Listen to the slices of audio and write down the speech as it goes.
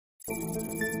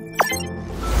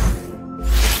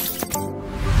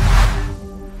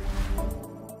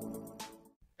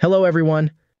Hello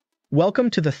everyone. Welcome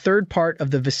to the third part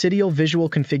of the Vicidial visual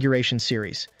configuration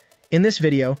series. In this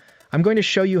video, I'm going to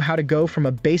show you how to go from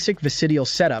a basic Vicidial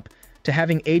setup to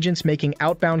having agents making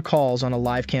outbound calls on a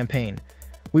live campaign.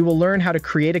 We will learn how to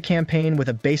create a campaign with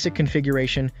a basic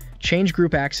configuration, change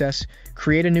group access,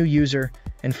 create a new user,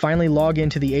 and finally log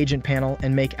into the agent panel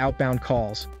and make outbound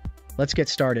calls. Let's get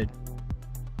started.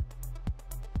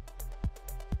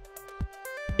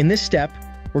 In this step,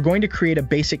 we're going to create a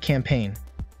basic campaign.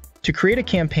 To create a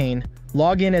campaign,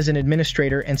 log in as an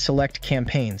administrator and select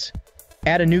Campaigns.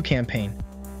 Add a new campaign.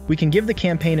 We can give the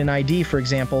campaign an ID, for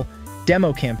example,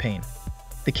 Demo Campaign.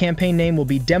 The campaign name will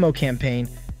be Demo Campaign,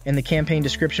 and the campaign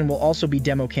description will also be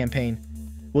Demo Campaign.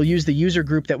 We'll use the user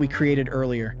group that we created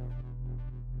earlier.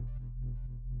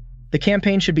 The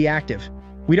campaign should be active.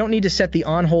 We don't need to set the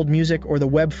on-hold music or the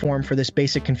web form for this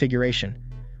basic configuration.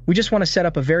 We just want to set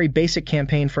up a very basic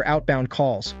campaign for outbound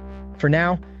calls. For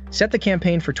now, set the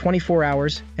campaign for 24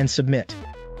 hours and submit.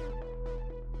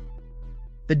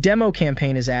 The demo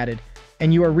campaign is added,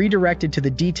 and you are redirected to the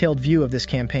detailed view of this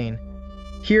campaign.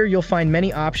 Here you'll find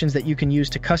many options that you can use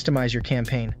to customize your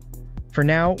campaign. For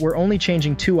now, we're only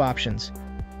changing two options.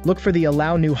 Look for the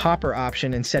Allow New Hopper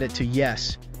option and set it to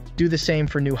Yes. Do the same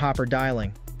for new hopper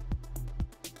dialing.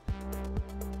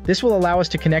 This will allow us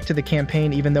to connect to the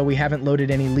campaign even though we haven't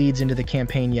loaded any leads into the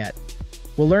campaign yet.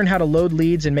 We'll learn how to load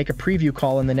leads and make a preview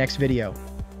call in the next video.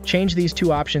 Change these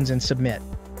two options and submit.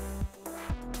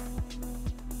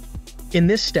 In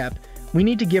this step, we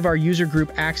need to give our user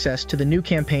group access to the new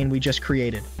campaign we just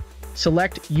created.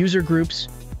 Select User Groups,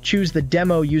 choose the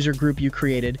demo user group you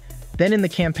created, then in the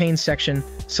campaign section,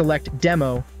 select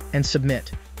Demo and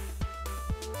submit.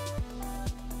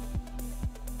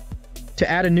 To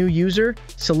add a new user,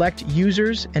 select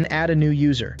Users and add a new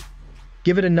user.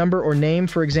 Give it a number or name,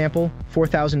 for example,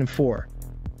 4004.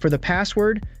 For the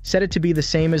password, set it to be the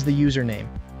same as the username.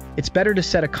 It's better to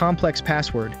set a complex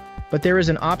password, but there is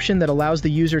an option that allows the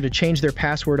user to change their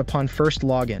password upon first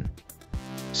login.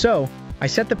 So, I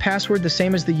set the password the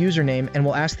same as the username and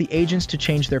will ask the agents to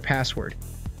change their password.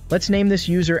 Let's name this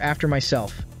user after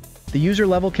myself. The user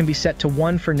level can be set to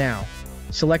 1 for now.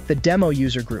 Select the demo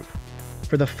user group.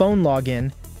 For the phone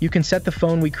login, you can set the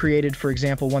phone we created, for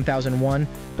example 1001,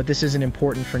 but this isn't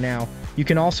important for now. You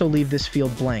can also leave this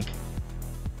field blank.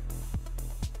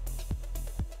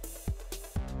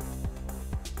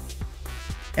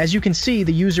 As you can see,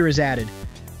 the user is added.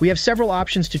 We have several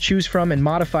options to choose from and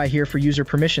modify here for user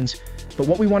permissions, but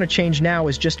what we want to change now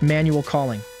is just manual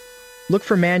calling. Look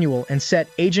for manual and set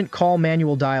Agent Call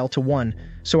Manual Dial to 1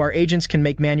 so our agents can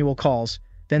make manual calls,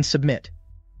 then submit.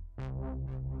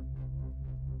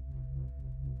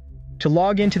 To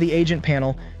log into the agent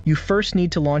panel, you first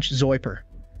need to launch Zoiper.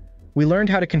 We learned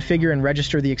how to configure and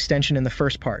register the extension in the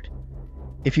first part.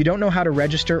 If you don't know how to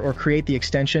register or create the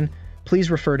extension,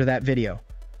 please refer to that video.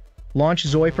 Launch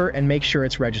Zoiper and make sure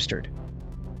it's registered.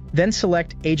 Then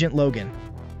select Agent Login.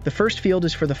 The first field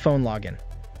is for the phone login.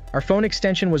 Our phone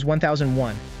extension was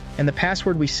 1001, and the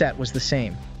password we set was the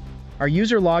same. Our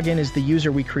user login is the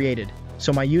user we created,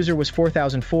 so my user was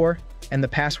 4004, and the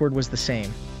password was the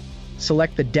same.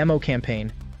 Select the demo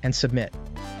campaign and submit.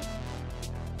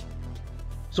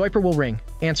 Zoiper will ring.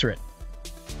 Answer it.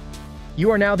 You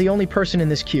are now the only person in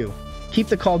this queue. Keep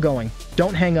the call going.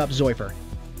 Don't hang up, Zoiper.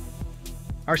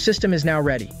 Our system is now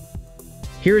ready.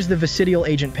 Here is the Vicidial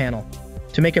agent panel.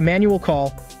 To make a manual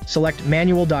call, select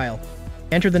Manual Dial.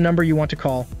 Enter the number you want to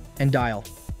call and dial.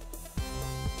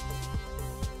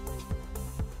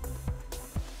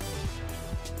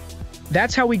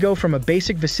 That's how we go from a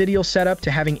basic Vicidial setup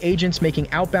to having agents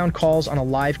making outbound calls on a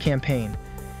live campaign.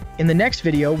 In the next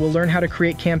video, we'll learn how to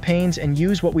create campaigns and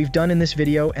use what we've done in this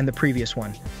video and the previous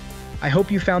one. I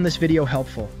hope you found this video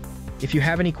helpful. If you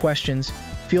have any questions,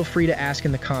 feel free to ask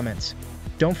in the comments.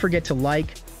 Don't forget to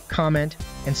like, comment,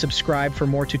 and subscribe for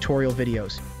more tutorial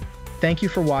videos. Thank you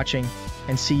for watching,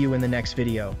 and see you in the next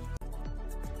video.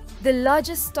 The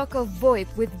largest stock of VoIP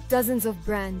with dozens of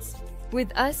brands.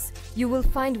 With us, you will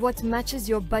find what matches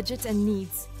your budget and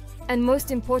needs. And most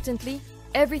importantly,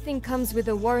 everything comes with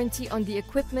a warranty on the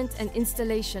equipment and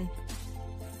installation.